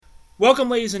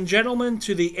Welcome, ladies and gentlemen,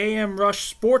 to the amRush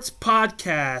Sports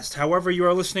Podcast. However you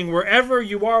are listening, wherever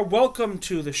you are, welcome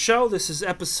to the show. This is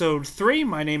episode 3.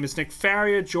 My name is Nick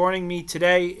Faria. Joining me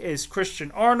today is Christian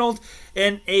Arnold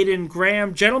and Aidan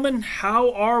Graham. Gentlemen,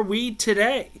 how are we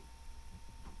today?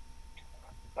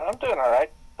 I'm doing all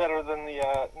right. Better than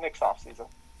the Knicks offseason.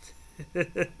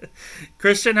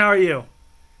 Christian, how are you?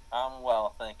 I'm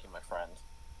well, thank you, my friend.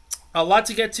 A lot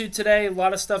to get to today. A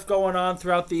lot of stuff going on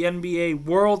throughout the NBA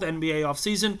world, NBA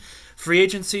offseason. Free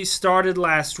agency started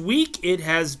last week. It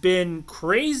has been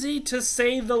crazy to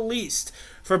say the least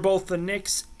for both the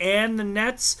Knicks and the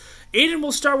Nets. Aidan,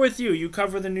 we'll start with you. You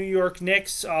cover the New York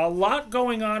Knicks. A lot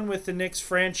going on with the Knicks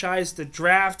franchise. The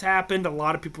draft happened. A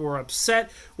lot of people were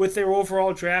upset with their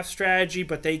overall draft strategy,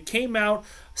 but they came out,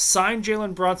 signed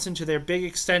Jalen Brunson to their big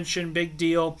extension, big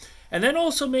deal, and then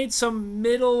also made some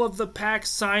middle-of-the-pack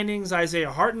signings, Isaiah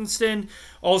Hartenstein,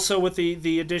 also with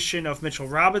the addition of Mitchell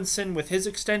Robinson with his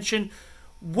extension.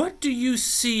 What do you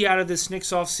see out of this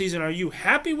Knicks offseason? Are you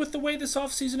happy with the way this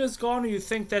offseason has gone, or you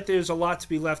think that there's a lot to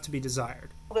be left to be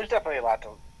desired? Well, there's definitely a lot to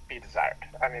be desired.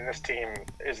 I mean, this team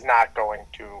is not going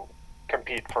to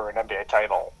compete for an NBA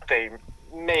title. They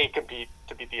may compete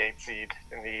to be the 8th seed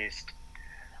in the East.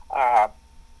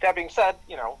 That being said,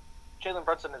 Jalen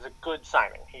Brunson is a good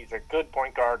signing. He's a good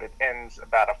point guard. It ends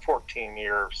about a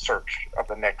 14-year search of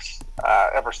the Knicks.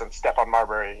 Ever since Stephon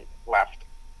Marbury left,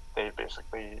 they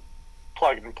basically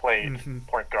plugged and played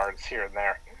point guards here and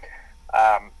there.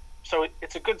 So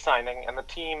it's a good signing, and the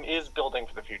team is building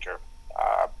for the future.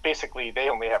 Basically, they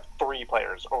only have 3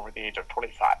 players over the age of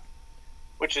 25,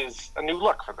 which is a new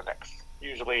look for the Knicks.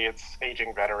 Usually it's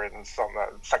aging veterans on the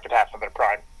second half of their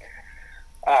prime.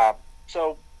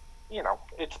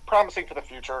 It's promising for the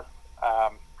future.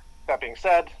 That being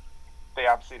said, they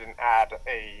obviously didn't add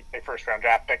a first-round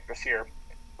draft pick this year,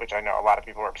 which I know a lot of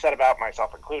people are upset about,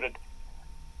 myself included.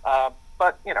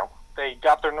 But they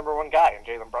got their number one guy in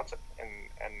Jalen Brunson,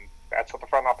 and that's what the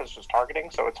front office was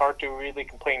targeting, so it's hard to really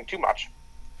complain too much.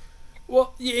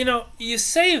 Well, you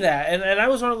say that, and I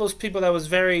was one of those people that was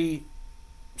very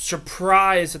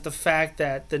surprised at the fact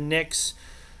that the Knicks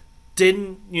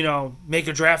didn't, make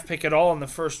a draft pick at all in the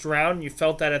first round. You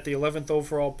felt that at the 11th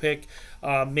overall pick.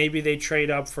 Maybe they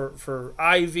trade up for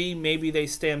Ivy. Maybe they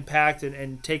stand packed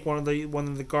and take one of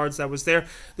the guards that was there.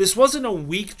 This wasn't a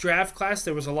weak draft class.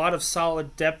 There was a lot of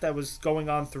solid depth that was going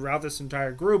on throughout this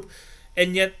entire group.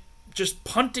 And yet just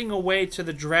punting away to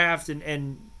the draft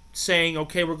and saying,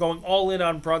 okay, we're going all in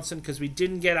on Brunson because we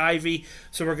didn't get Ivy,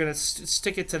 so we're going to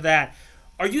stick it to that.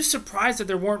 Are you surprised that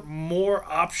there weren't more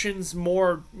options,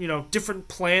 more, different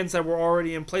plans that were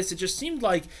already in place? It just seemed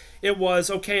like it was,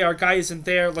 okay, our guy isn't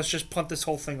there, let's just punt this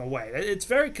whole thing away. It's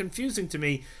very confusing to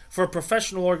me for a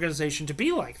professional organization to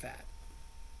be like that.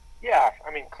 Yeah,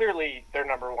 I mean, clearly their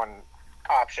number one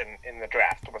option in the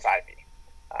draft was Ivy.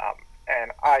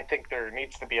 And I think there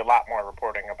needs to be a lot more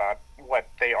reporting about what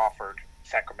they offered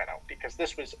Sacramento, because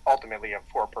this was ultimately a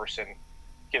 4-person,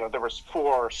 there was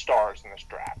 4 stars in this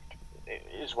draft,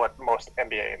 is what most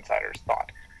NBA insiders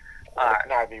thought.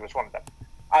 And Ivy was one of them.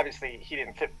 Obviously, he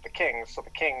didn't fit the Kings, so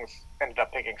the Kings ended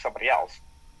up picking somebody else.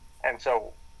 And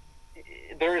so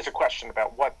there is a question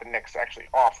about what the Knicks actually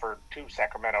offered to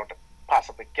Sacramento to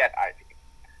possibly get Ivy.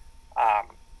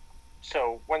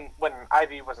 So when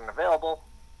Ivy wasn't available,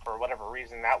 for whatever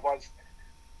reason that was,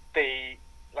 they,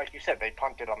 like you said, they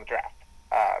punted on the draft.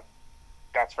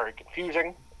 That's very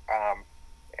confusing.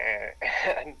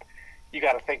 And you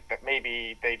got to think that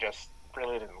maybe they just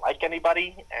really didn't like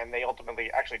anybody, and they ultimately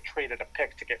actually traded a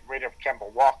pick to get rid of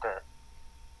Kemba Walker,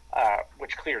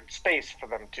 which cleared space for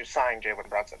them to sign Jalen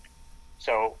Brunson.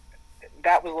 So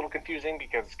that was a little confusing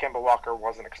because Kemba Walker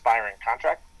was an expiring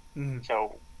contract. Mm-hmm.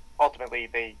 So ultimately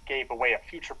they gave away a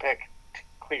future pick to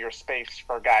clear space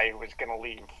for a guy who was going to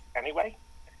leave anyway,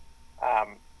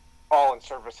 all in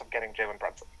service of getting Jalen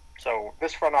Brunson. So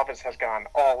this front office has gone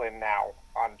all in now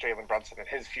on Jalen Brunson and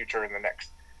his future in the Knicks.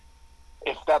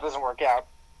 If that doesn't work out,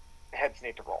 heads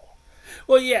need to roll.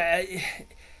 Well, yeah,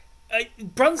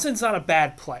 Brunson's not a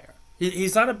bad player.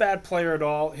 He's not a bad player at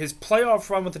all. His playoff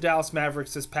run with the Dallas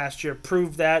Mavericks this past year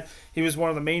proved that. He was one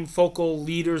of the main focal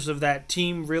leaders of that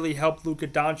team, really helped Luka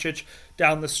Doncic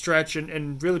down the stretch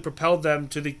and really propelled them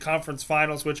to the conference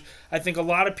finals, which I think a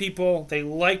lot of people, they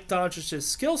liked Doncic's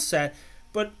skill set,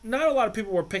 but not a lot of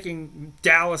people were picking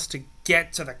Dallas to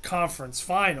get to the conference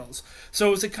finals. So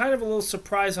it was a kind of a little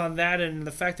surprise on that, and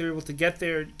the fact they were able to get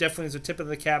there definitely is a tip of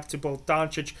the cap to both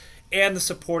Doncic and the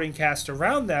supporting cast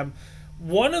around them.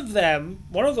 One of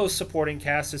those supporting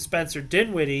casts is Spencer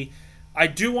Dinwiddie. I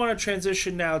do want to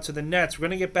transition now to the Nets. We're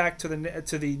going to get back to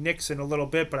the Knicks in a little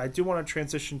bit, but I do want to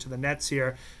transition to the Nets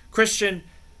here. Christian,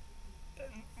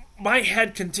 my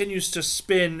head continues to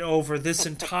spin over this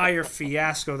entire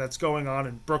fiasco that's going on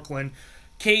in Brooklyn.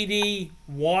 KD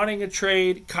wanting a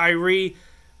trade, Kyrie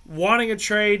wanting a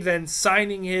trade, then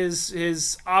signing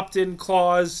his opt-in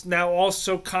clause, now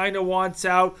also kind of wants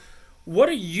out. What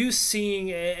are you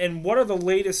seeing, and what are the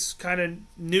latest kind of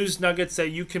news nuggets that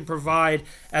you can provide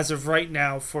as of right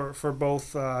now for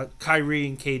both Kyrie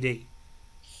and KD?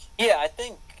 Yeah, I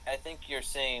think you're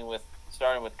seeing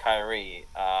starting with Kyrie,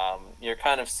 you're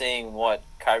kind of seeing what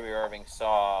Kyrie Irving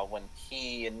saw when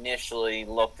he initially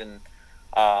looked, and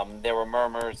there were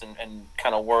murmurs and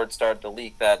kind of word started to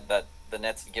leak that the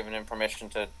Nets had given him permission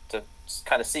to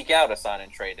kind of seek out a sign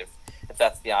and trade if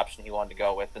that's the option he wanted to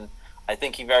go with. And I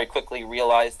think he very quickly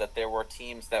realized that there were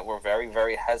teams that were very,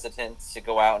 very hesitant to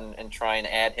go out and try and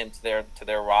add him to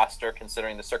their roster,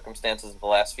 considering the circumstances of the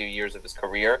last few years of his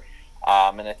career.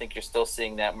 And I think you're still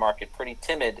seeing that market pretty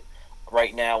timid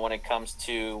right now when it comes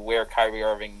to where Kyrie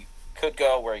Irving could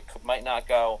go, where he might not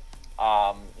go.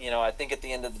 I think at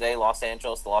the end of the day, the Los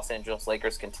Angeles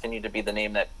Lakers continue to be the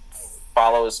name that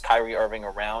follows Kyrie Irving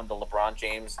around. The LeBron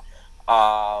James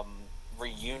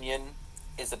reunion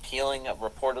is appealing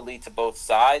reportedly to both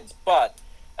sides, but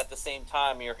at the same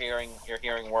time, you're hearing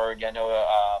word. I know,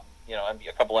 a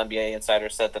couple NBA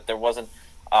insiders said that there wasn't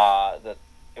that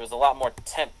it was a lot more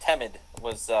timid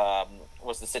was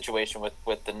the situation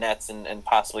with the Nets and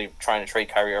possibly trying to trade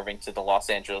Kyrie Irving to the Los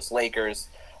Angeles Lakers.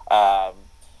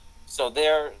 So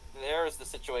there's the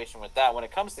situation with that. When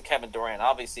it comes to Kevin Durant,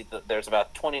 obviously there's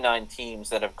about 29 teams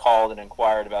that have called and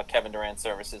inquired about Kevin Durant's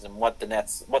services and what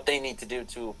they need to do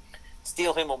to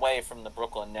steal him away from the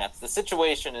Brooklyn Nets. The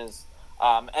situation is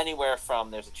anywhere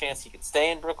from there's a chance he could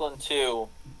stay in Brooklyn to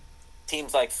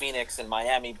teams like Phoenix and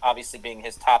Miami obviously being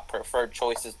his top preferred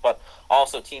choices, but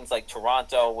also teams like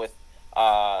Toronto with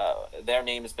their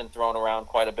name has been thrown around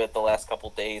quite a bit the last couple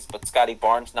of days, but Scotty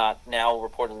Barnes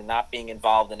reportedly not being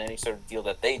involved in any sort of deal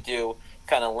that they do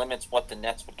kind of limits what the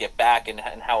Nets would get back and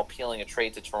how appealing a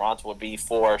trade to Toronto would be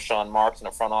for Sean Marks and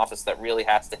a front office that really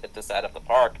has to hit this out of the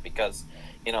park because,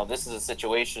 this is a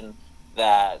situation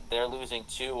that they're losing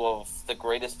two of the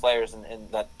greatest players in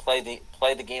that play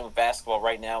the game of basketball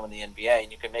right now in the NBA,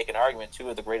 and you can make an argument two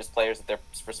of the greatest players at their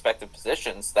respective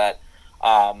positions that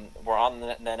were on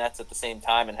the Nets at the same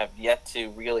time and have yet to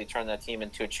really turn that team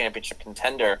into a championship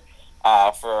contender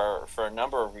for a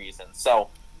number of reasons. So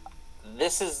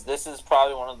this is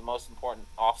probably one of the most important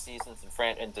off seasons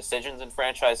and decisions in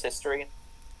franchise history.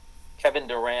 Kevin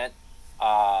Durant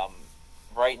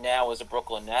right now is a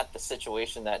Brooklyn Net. The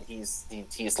situation that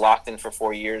he's locked in for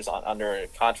 4 years under a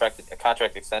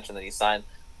contract extension that he signed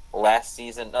last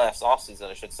offseason,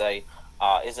 I should say.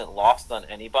 Isn't lost on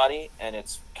anybody, and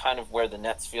it's kind of where the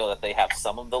Nets feel that they have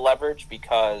some of the leverage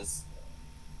because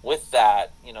with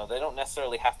that, they don't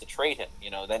necessarily have to trade him.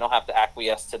 They don't have to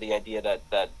acquiesce to the idea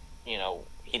that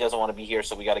he doesn't want to be here,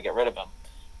 so we got to get rid of him.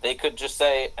 They could just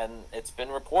say, and it's been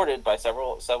reported by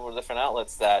several different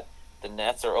outlets that the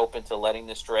Nets are open to letting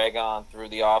this drag on through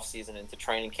the offseason into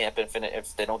training camp if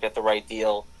they don't get the right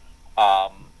deal,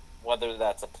 whether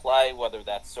that's a play, whether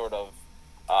that's sort of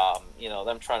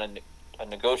them trying to a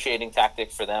negotiating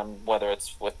tactic for them, whether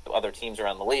it's with other teams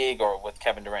around the league or with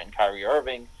Kevin Durant and Kyrie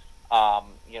Irving.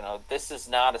 This is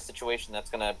not a situation that's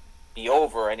going to be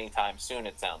over anytime soon,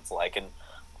 it sounds like. And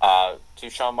to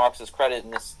Sean Marks' credit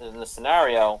in this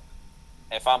scenario,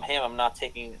 if I'm him, I'm not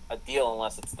taking a deal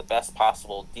unless it's the best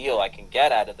possible deal I can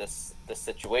get out of this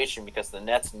situation because the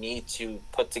Nets need to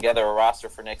put together a roster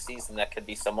for next season that could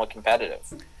be somewhat competitive.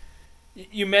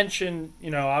 You mentioned,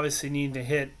 obviously needing to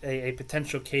hit a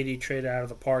potential KD trade out of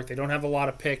the park. They don't have a lot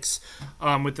of picks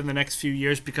within the next few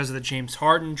years because of the James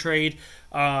Harden trade.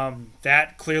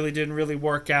 That clearly didn't really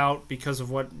work out because of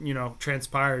what,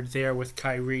 transpired there with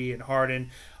Kyrie and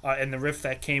Harden and the rift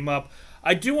that came up.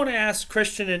 I do want to ask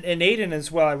Christian and Aidan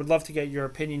as well. I would love to get your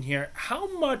opinion here.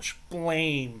 How much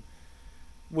blame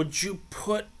would you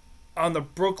put on the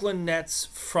Brooklyn Nets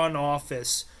front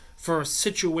office for a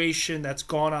situation that's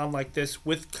gone on like this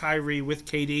with Kyrie, with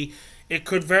KD? It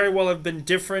could very well have been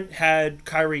different had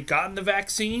Kyrie gotten the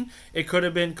vaccine. It could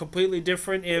have been completely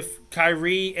different if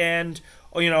Kyrie and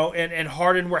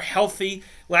Harden were healthy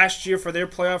last year for their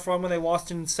playoff run when they lost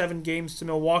in 7 games to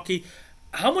Milwaukee.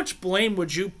 How much blame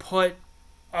would you put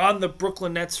on the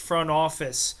Brooklyn Nets front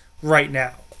office right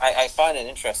now? I find it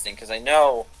interesting because I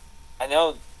know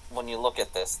when you look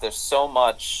at this, there's so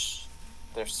much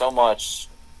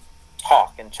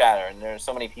talk and chatter, and there's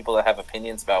so many people that have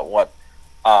opinions about what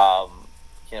who's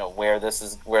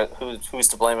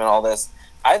to blame in all this.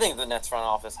 I think the Nets front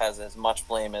office has as much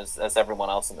blame as everyone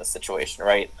else in this situation,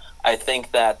 right? I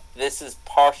think that this is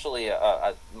partially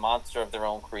a monster of their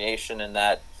own creation, and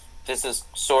that this is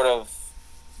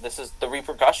the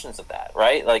repercussions of that,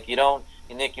 right? Like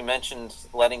Nick, you mentioned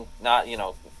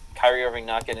Kyrie Irving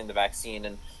not getting the vaccine,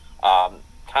 and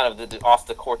kind of the off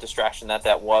the court distraction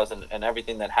that was, and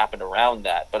everything that happened around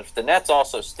that. But if the Nets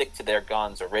also stick to their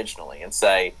guns originally and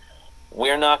say,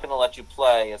 we're not going to let you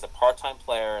play as a part-time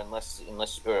player unless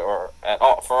or at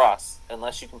all for us,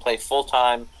 unless you can play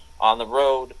full-time on the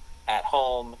road, at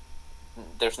home,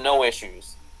 there's no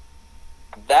issues.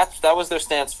 That was their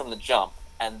stance from the jump.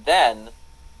 And then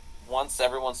once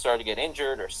everyone started to get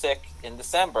injured or sick in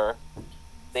December,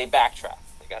 they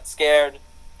backtracked. They got scared.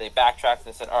 They backtracked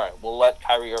and said, all right, we'll let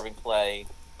Kyrie Irving play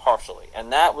partially.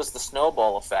 And that was the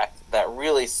snowball effect that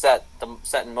really set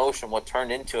in motion what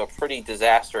turned into a pretty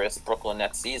disastrous Brooklyn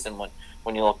Nets season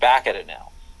when you look back at it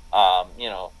now.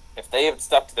 If they had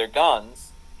stuck to their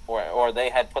guns or they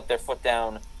had put their foot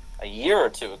down a year or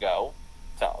two ago,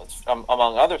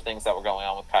 among other things that were going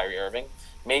on with Kyrie Irving,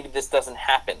 maybe this doesn't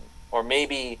happen. Or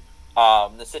maybe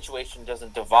the situation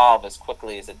doesn't devolve as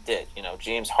quickly as it did.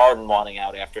 James Harden wanting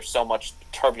out after so much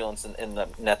turbulence in the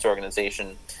Nets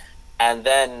organization, and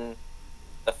then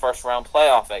the first round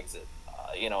playoff exit.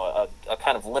 A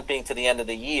kind of limping to the end of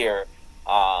the year.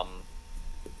 All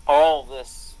of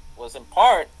this was in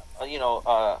part,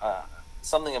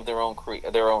 something of their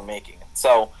own making.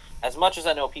 So, as much as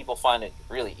I know people find it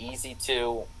really easy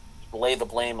to lay the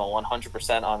blame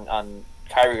 100% on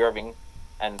Kyrie Irving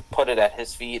and put it at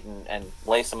his feet and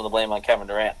lay some of the blame on Kevin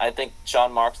Durant, I think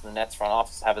Sean Marks and the Nets front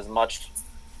office have as much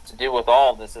to do with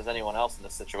all of this as anyone else in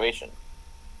this situation.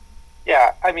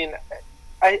 Yeah, I mean,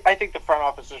 I think the front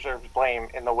office deserves blame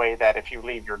in the way that if you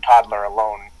leave your toddler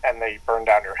alone and they burn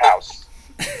down your house,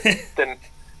 then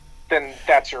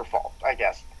that's your fault, I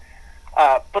guess.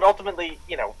 But ultimately,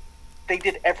 they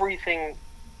did everything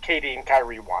KD and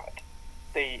Kyrie wanted.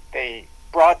 They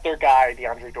brought their guy,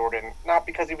 DeAndre Jordan, not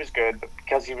because he was good, but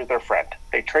because he was their friend.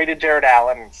 They traded Jared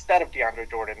Allen instead of DeAndre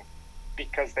Jordan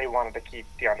because they wanted to keep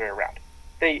DeAndre around.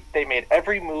 They made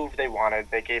every move they wanted.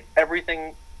 They gave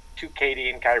everything to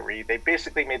KD and Kyrie. They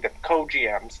basically made them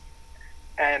co-GMs,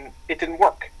 and it didn't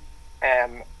work.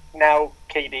 And now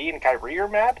KD and Kyrie are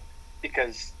mad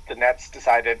because the Nets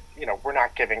decided, we're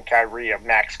not giving Kyrie a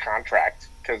max contract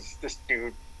because this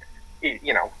dude,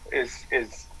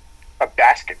 is a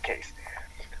basket case.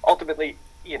 Ultimately,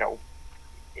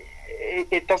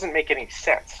 it doesn't make any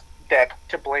sense that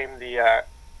to blame KD,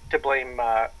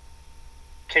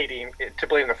 to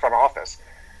blame the front office,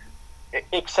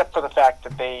 except for the fact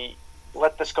that they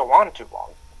let this go on too long.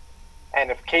 And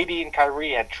if KD and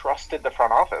Kyrie had trusted the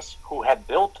front office, who had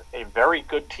built a very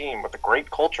good team with a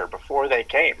great culture before they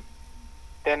came,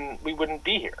 then we wouldn't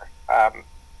be here. And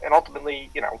ultimately,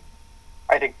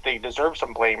 I think they deserve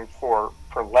some blame for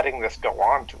letting this go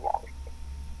on too long.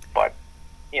 But,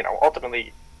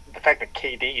 ultimately, the fact that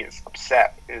KD is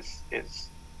upset is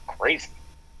crazy.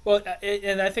 Well,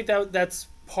 and I think that's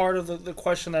part of the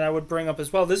question that I would bring up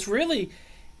as well. This really,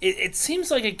 it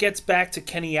seems like it gets back to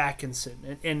Kenny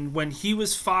Atkinson. And when he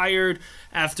was fired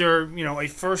after, a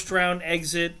first-round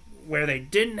exit where they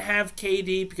didn't have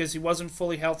KD because he wasn't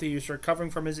fully healthy, he was recovering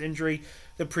from his injury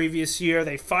the previous year.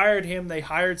 They fired him. They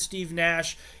hired Steve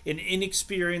Nash, an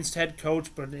inexperienced head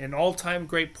coach, but an all-time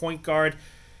great point guard.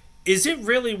 Is it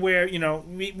really where,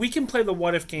 we can play the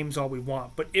what-if games all we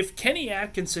want, but if Kenny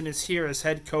Atkinson is here as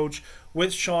head coach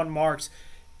with Sean Marks,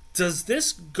 does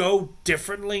this go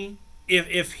differently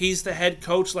if he's the head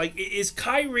coach? Like, is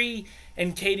Kyrie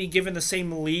and KD given the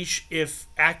same leash if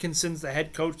Atkinson's the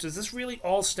head coach? Does this really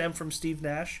all stem from Steve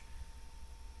Nash?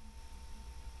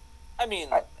 I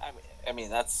mean,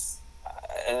 that's.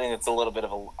 I think it's a little bit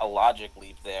of a logic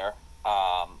leap there.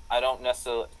 I don't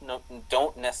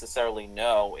necessarily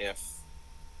know if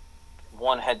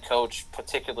one head coach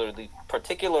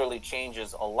particularly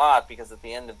changes a lot, because at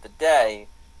the end of the day,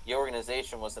 the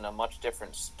organization was in a much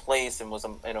different place and was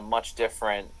in a much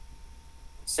different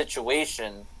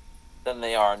situation than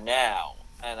they are now.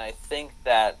 And I think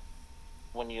that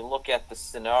when you look at the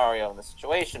scenario and the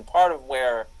situation, part of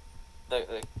where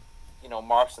the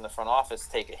Marks in the front office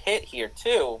take a hit here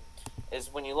too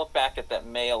is when you look back at that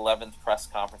May 11th press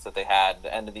conference that they had,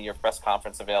 the end of the year press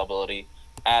conference availability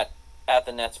at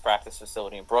the Nets practice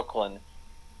facility in Brooklyn.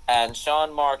 And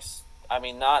Sean Marks,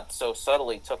 not so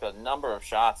subtly, took a number of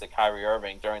shots at Kyrie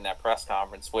Irving during that press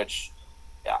conference, which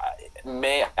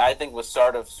I think was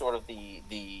sort of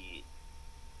the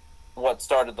what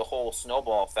started the whole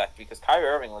snowball effect, because Kyrie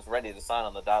Irving was ready to sign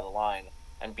on the dotted line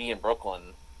and be in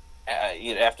Brooklyn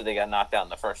after they got knocked out in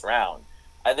the first round.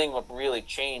 I think what really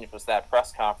changed was that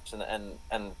press conference,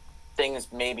 and things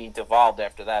maybe devolved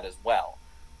after that as well.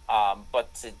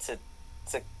 But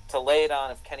to lay it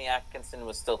on if Kenny Atkinson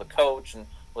was still the coach and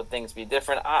would things be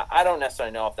different, I don't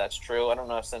necessarily know if that's true. I don't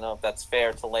necessarily know if that's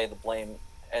fair to lay the blame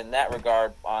in that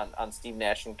regard on Steve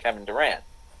Nash and Kevin Durant,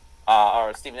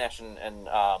 or Steve Nash and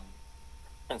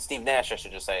Steve Nash, I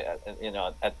should just say,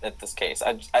 at this case.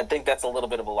 I think that's a little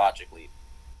bit of a logic leap.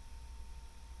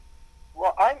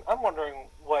 Well, I'm wondering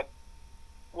what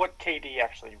KD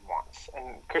actually wants.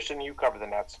 And Christian, you cover the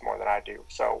Nets more than I do.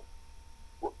 So,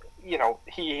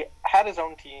 he had his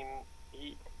own team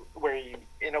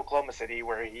in Oklahoma City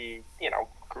where he,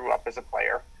 grew up as a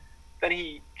player. Then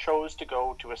he chose to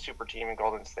go to a super team in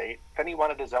Golden State. Then he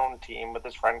wanted his own team with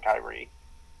his friend Kyrie.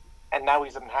 And now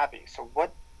he's unhappy. So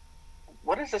what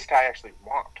does this guy actually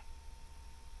want?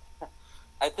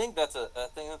 I think that's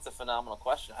a phenomenal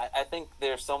question. I think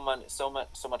there's so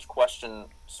much question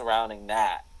surrounding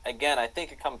that. Again, I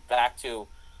think it comes back to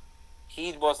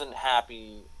he wasn't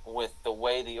happy with the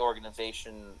way the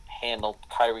organization handled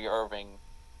Kyrie Irving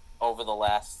over the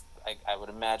last, I would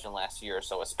imagine, last year or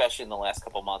so, especially in the last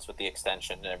couple months with the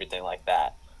extension and everything like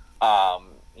that.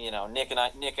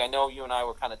 Nick, I know you and I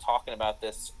were kind of talking about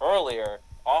this earlier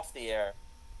off the air,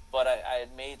 but I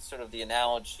had made sort of the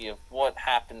analogy of what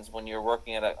happens when you're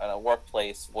working at a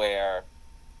workplace where,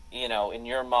 in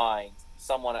your mind,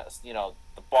 someone,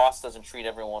 the boss doesn't treat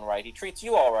everyone right. He treats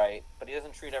you all right, but he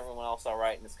doesn't treat everyone else all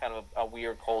right, and it's kind of a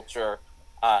weird culture,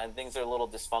 and things are a little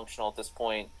dysfunctional at this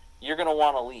point. You're going to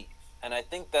want to leave. And I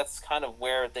think that's kind of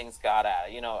where things got at.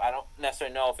 I don't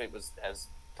necessarily know if it was as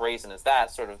brazen as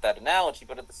that, sort of that analogy,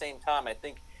 but at the same time, I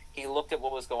think he looked at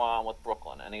what was going on with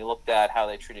Brooklyn, and he looked at how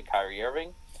they treated Kyrie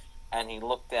Irving, and he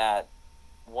looked at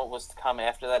what was to come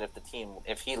after that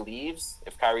if he leaves,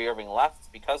 if Kyrie Irving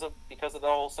left because of the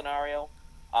whole scenario.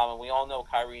 And we all know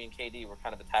Kyrie and KD were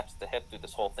kind of attached to the hip through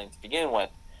this whole thing to begin with.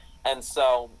 And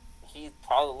so he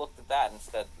probably looked at that and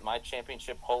said, my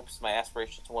championship hopes, my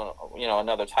aspirations to win,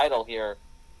 another title here,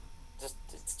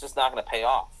 it's just not going to pay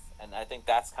off. And I think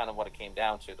that's kind of what it came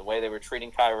down to, the way they were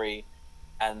treating Kyrie,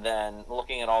 and then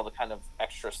looking at all the kind of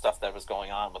extra stuff that was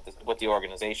going on with the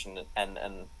organization and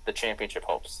the championship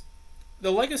hopes.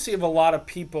 The legacy of a lot of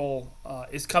people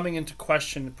is coming into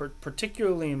question,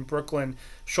 particularly in Brooklyn.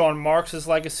 Sean Marks'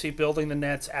 legacy building the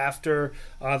Nets after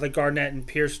the Garnett and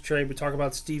Pierce trade. We talk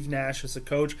about Steve Nash as a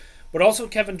coach, but also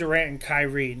Kevin Durant and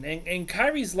Kyrie. And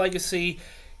Kyrie's legacy,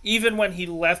 even when he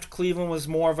left Cleveland, was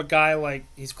more of a guy like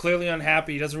he's clearly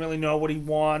unhappy. He doesn't really know what he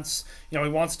wants. He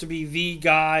wants to be the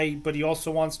guy, but he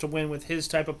also wants to win with his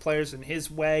type of players in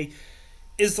his way.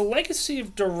 Is the legacy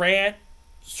of Durant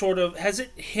has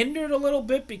it hindered a little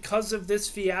bit because of this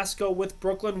fiasco with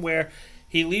Brooklyn, where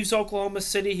he leaves Oklahoma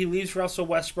City, he leaves Russell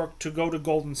Westbrook to go to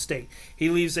Golden State. He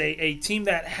leaves a team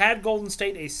that had Golden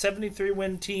State, a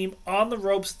 73-win team, on the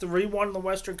ropes, 3-1 in the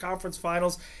Western Conference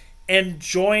Finals, and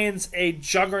joins a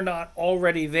juggernaut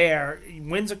already there. He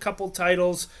wins a couple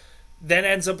titles, then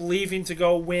ends up leaving to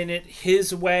go win it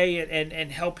his way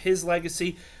and help his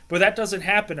legacy. But that doesn't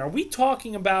happen. Are we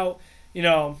talking about,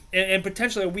 and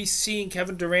potentially are we seeing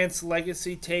Kevin Durant's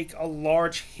legacy take a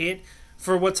large hit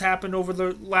for what's happened over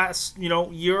the last,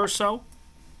 year or so?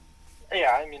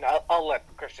 Yeah, I'll let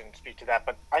Christian speak to that,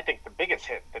 but I think the biggest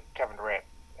hit that Kevin Durant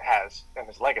has in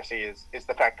his legacy is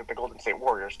the fact that the Golden State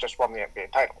Warriors just won the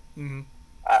NBA title. Mm-hmm.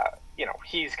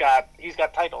 He's got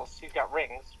titles, he's got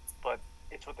rings, but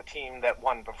it's with the team that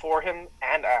won before him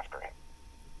and after him.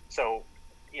 So,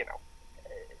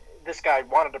 this guy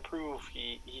wanted to prove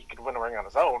he could win a ring on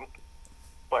his own,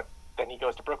 but then he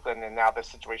goes to Brooklyn, and now this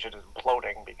situation is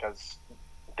imploding because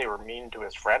they were mean to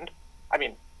his friend.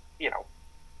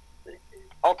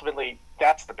 Ultimately,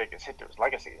 that's the biggest hit to his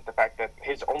legacy, the fact that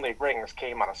his only rings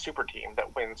came on a super team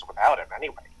that wins without him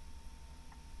anyway.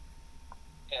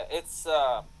 Yeah, it's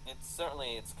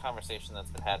certainly a conversation that's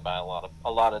been had by a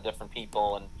lot of different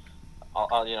people, and a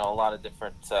lot of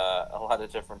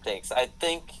different takes. I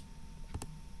think,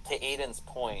 to Aidan's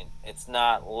point, it's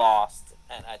not lost,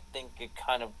 and I think it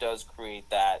kind of does create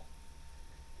that.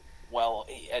 Well,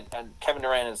 and Kevin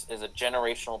Durant is a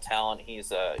generational talent.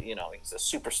 He's a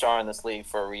superstar in this league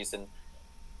for a reason.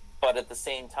 But at the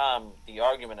same time, the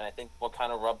argument, and I think what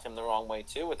kind of rubbed him the wrong way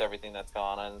too with everything that's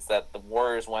gone on, is that the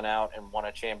Warriors went out and won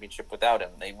a championship without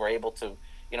him. They were able to,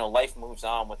 life moves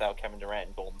on without Kevin Durant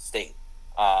in Golden State.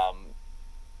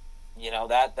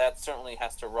 That certainly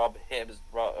has to rub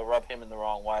him in the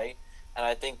wrong way. And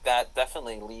I think that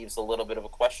definitely leaves a little bit of a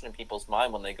question in people's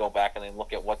mind when they go back and they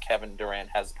look at what Kevin Durant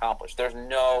has accomplished. There's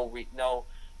no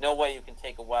way you can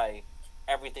take away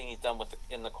everything he's done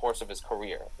in the course of his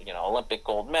career. You know, Olympic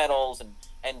gold medals and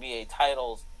NBA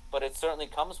titles, but it certainly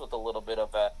comes with a little bit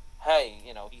of a, hey,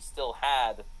 you know, he still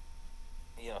had,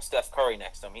 you know, Steph Curry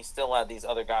next to him. He still had these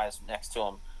other guys next to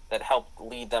him that helped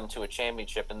lead them to a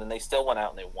championship, and then they still went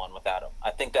out and they won without him.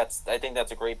 I think that's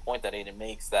a great point that Aidan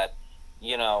makes, that,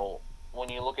 you know, when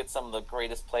you look at some of the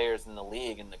greatest players in the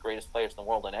league and the greatest players in the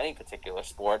world in any particular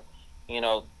sport, you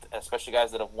know, especially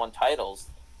guys that have won titles,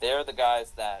 they're the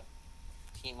guys that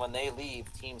when they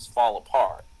leave, teams fall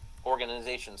apart,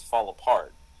 organizations fall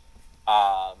apart.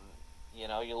 You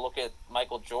know, you look at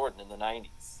Michael Jordan in the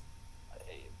 90s.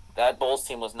 That Bulls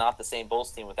team was not the same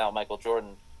Bulls team without Michael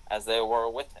Jordan as they were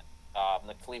with him.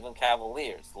 The Cleveland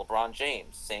Cavaliers, LeBron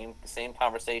James, same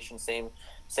conversation, same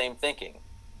thinking.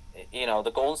 You know,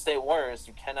 the Golden State Warriors,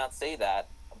 you cannot say that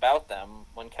about them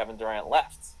when Kevin Durant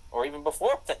left, or even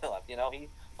before they left. You know, he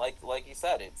like you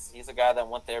said, he's a guy that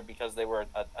went there because they were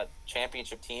a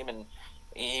championship team, and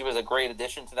he was a great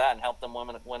addition to that and helped them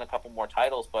win a couple more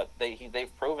titles. But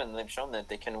they've proven, they've shown that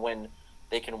they can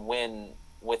win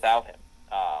without him.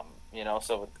 You know,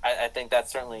 so I think that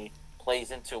certainly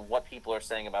plays into what people are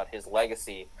saying about his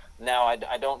legacy. Now,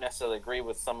 I don't necessarily agree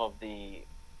with some of the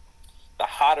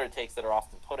hotter takes that are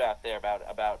often put out there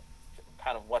about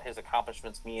kind of what his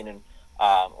accomplishments mean and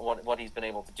what he's been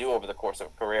able to do over the course of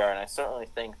a career. And I certainly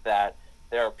think that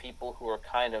there are people who are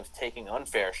kind of taking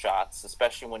unfair shots,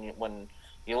 especially when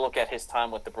you look at his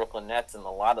time with the Brooklyn Nets and a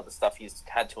lot of the stuff he's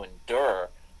had to endure.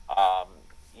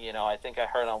 You know, I think I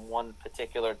heard on one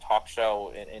particular talk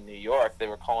show in New York, they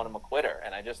were calling him a quitter,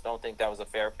 and I just don't think that was a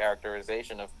fair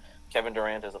characterization of Kevin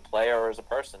Durant as a player or as a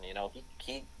person. You know,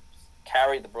 he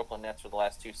carried the Brooklyn Nets for the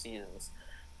last 2 seasons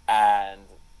and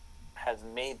has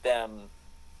made them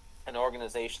an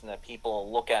organization that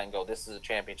people look at and go, this is a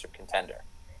championship contender.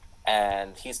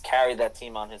 And he's carried that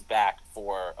team on his back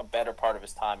for a better part of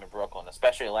his time in Brooklyn,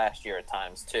 especially last year at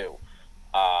times too.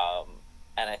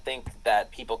 And I think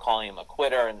that people calling him a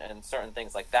quitter and certain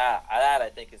things like that I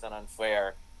think is an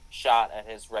unfair shot at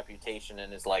his reputation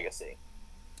and his legacy.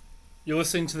 You're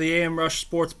listening to the amRush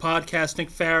Sports Podcast. Nick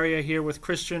Faria here with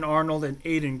Christian, Arnold, and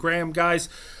Aidan Graham. Guys,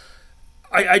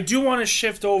 I do want to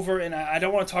shift over, and I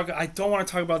don't want to talk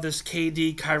about this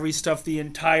KD Kyrie stuff the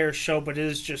entire show, but it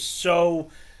is just so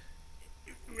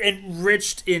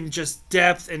enriched in just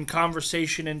depth and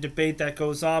conversation and debate that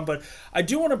goes on. But I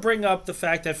do want to bring up the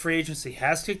fact that free agency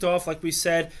has kicked off. Like we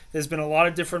said, there's been a lot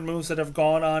of different moves that have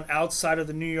gone on outside of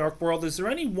the New York world. Is there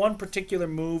any one particular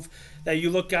move that you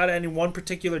look at, any one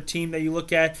particular team that you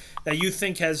look at that you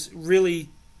think has really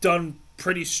done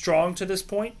pretty strong to this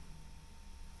point?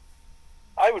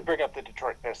 I would bring up the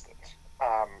Detroit Pistons,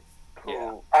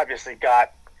 who obviously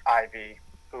got Ivy,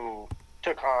 who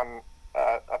took on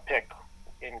a pick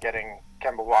in getting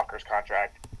Kemba Walker's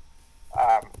contract.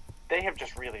 They have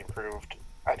just really improved.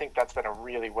 I think that's been a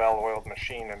really well-oiled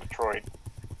machine in Detroit.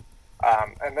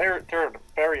 And they're a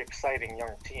very exciting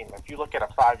young team. If you look at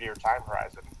a 5-year time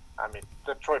horizon, I mean,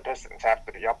 the Detroit Pistons have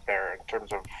to be up there in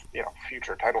terms of, you know,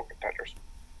 future title contenders.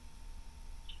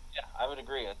 Yeah, I would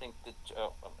agree. I think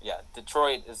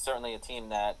Detroit is certainly a team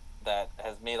that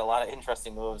has made a lot of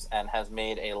interesting moves and has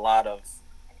made a lot of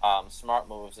smart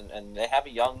moves, and they have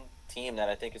a young team that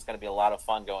I think is going to be a lot of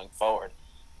fun going forward.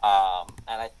 And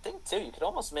I think, too, you could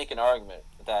almost make an argument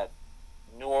that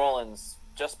New Orleans,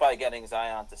 just by getting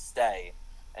Zion to stay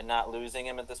and not losing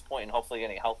him at this point and hopefully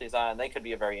getting a healthy Zion, they could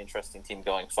be a very interesting team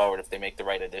going forward if they make the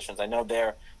right additions. I know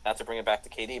they're, not to bring it back to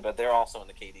KD, but they're also in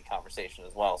the KD conversation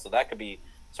as well. So that could be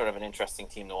sort of an interesting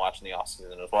team to watch in the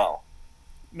offseason as well.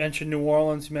 You mentioned New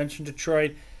Orleans, you mentioned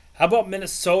Detroit. How about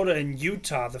Minnesota and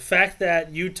Utah? The fact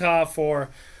that Utah for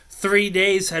 3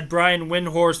 days had Brian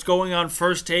Windhorst going on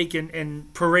First Take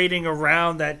and parading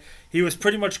around that he was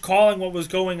pretty much calling what was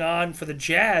going on for the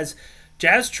Jazz.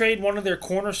 Jazz trade one of their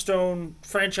cornerstone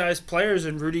franchise players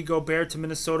in Rudy Gobert to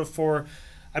Minnesota for,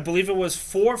 I believe it was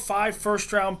 4 or 5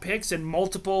 first-round picks and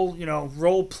multiple,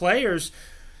 role players.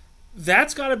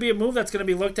 That's got to be a move that's going to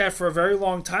be looked at for a very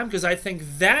long time, because I think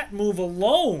that move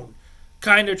alone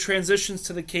kind of transitions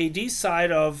to the KD side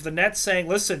of the Nets saying,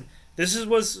 listen, this is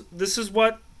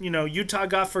what Utah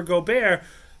got for Gobert.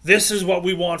 This is what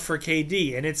we want for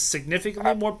KD, and it's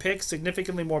significantly more picks,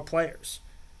 significantly more players.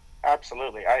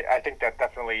 Absolutely. I think that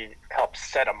definitely helps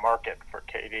set a market for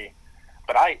KD.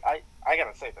 But I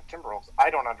got to say, the Timberwolves, I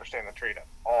don't understand the trade at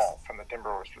all from the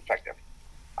Timberwolves' perspective.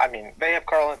 I mean, they have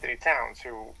Karl Anthony Towns,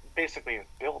 who basically is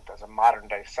built as a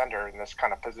modern-day center in this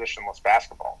kind of positionless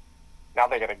basketball. Now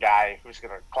they get a guy who's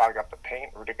going to clog up the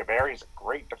paint. Rudy Gobert, he's a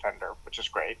great defender, which is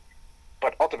great.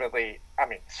 But ultimately, I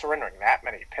mean, surrendering that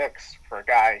many picks for a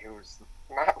guy who's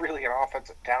not really an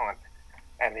offensive talent,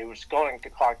 and he was going to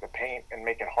clog the paint and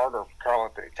make it harder for Karl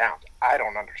Anthony Towns. I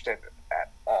don't understand it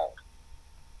at all.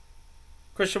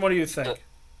 Christian, what do you think?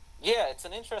 Yeah, it's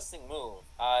an interesting move.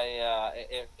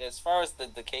 As far as the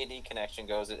KD connection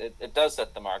goes, it does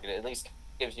set the market. It at least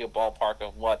gives you a ballpark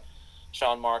of what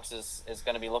Sean Marks is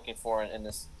going to be looking for in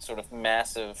this sort of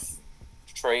massive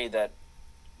trade that,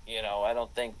 I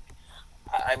don't think.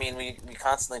 I mean, we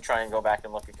constantly try and go back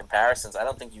and look at comparisons. I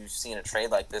don't think you've seen a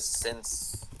trade like this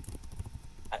since.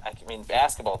 I mean,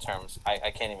 basketball terms,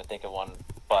 I can't even think of one.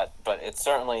 But it's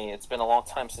been a long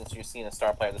time since you've seen a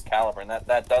star player of this caliber, and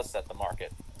that does set the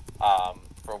market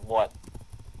for what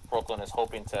Brooklyn is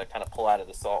hoping to kind of pull out of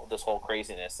this whole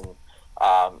craziness, and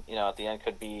at the end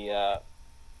could be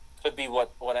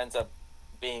what ends up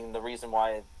being the reason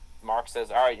why Mark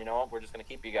says, all right, you know what, we're just going to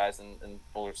keep you guys, and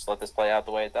we'll just let this play out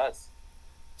the way it does.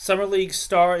 Summer League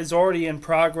start is already in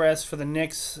progress for the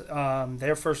Knicks.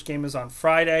 Their first game is on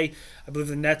Friday. I believe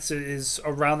the Nets is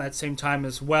around that same time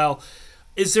as well.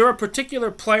 Is there a particular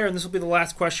player, and this will be the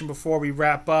last question before we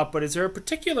wrap up, but is there a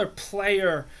particular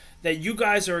player that you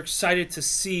guys are excited to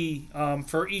see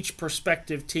for each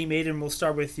prospective team? Aidan, we'll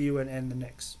start with you and the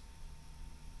Knicks.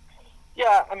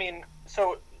 Yeah, I mean,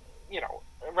 so,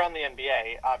 around the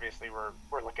NBA, obviously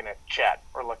we're looking at Chet.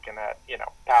 We're looking at,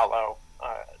 Paolo,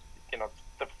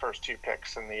 the first two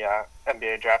picks in the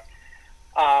NBA draft.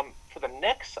 For the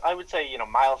Knicks, I would say,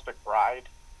 Miles McBride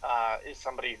is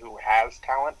somebody who has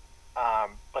talent,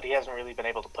 but he hasn't really been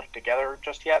able to put it together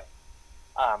just yet.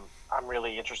 I'm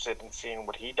really interested in seeing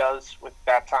what he does with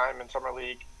that time in Summer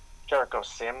League. Jericho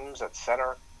Sims at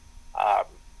center.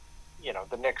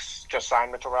 The Knicks just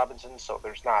signed Mitchell Robinson, so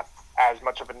there's not as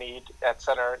much of a need at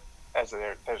center as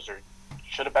there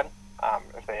should have been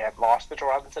if they had lost Mitchell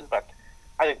Robinson. But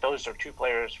I think those are two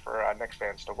players for Knicks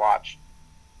fans to watch,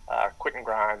 Quentin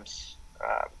Grimes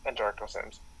and Jericho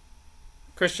Sims.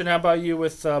 Christian, how about you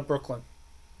with Brooklyn?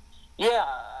 Yeah,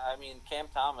 I mean, Cam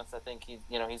Thomas, I think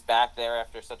he's back there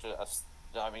after such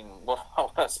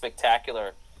what a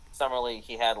spectacular Summer League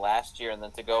he had last year, and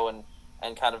then to go and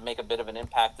kind of make a bit of an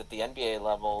impact at the NBA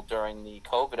level during the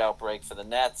COVID outbreak for the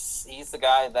Nets. He's the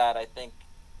guy that I think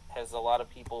has a lot of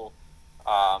people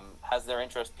has their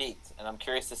interest piqued, and I'm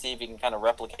curious to see if he can kind of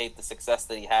replicate the success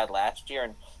that he had last year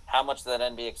and how much that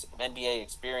NBA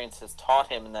experience has taught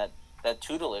him in that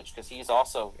tutelage, because he's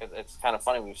also, it's kind of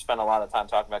funny, we've spent a lot of time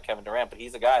talking about Kevin Durant, but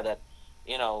he's a guy that,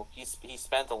 he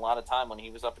spent a lot of time when he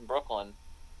was up in Brooklyn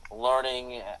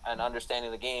learning and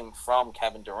understanding the game from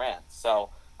Kevin Durant.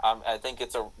 So I think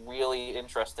it's a really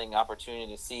interesting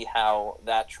opportunity to see how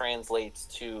that translates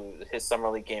to his Summer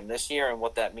League game this year and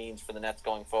what that means for the Nets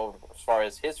going forward as far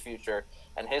as his future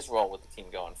and his role with the team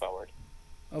going forward.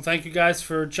 Well, thank you guys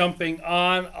for jumping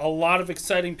on. A lot of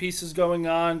exciting pieces going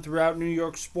on throughout New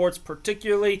York sports,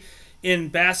 particularly in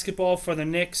basketball for the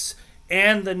Knicks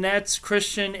and the Nets.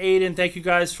 Christian, Aidan, thank you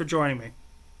guys for joining me.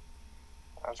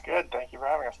 That's good. Thank you for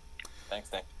having us.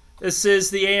 Thanks, Nick. This is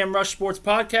the amRush Sports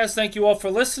Podcast. Thank you all for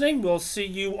listening. We'll see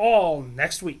you all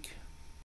next week.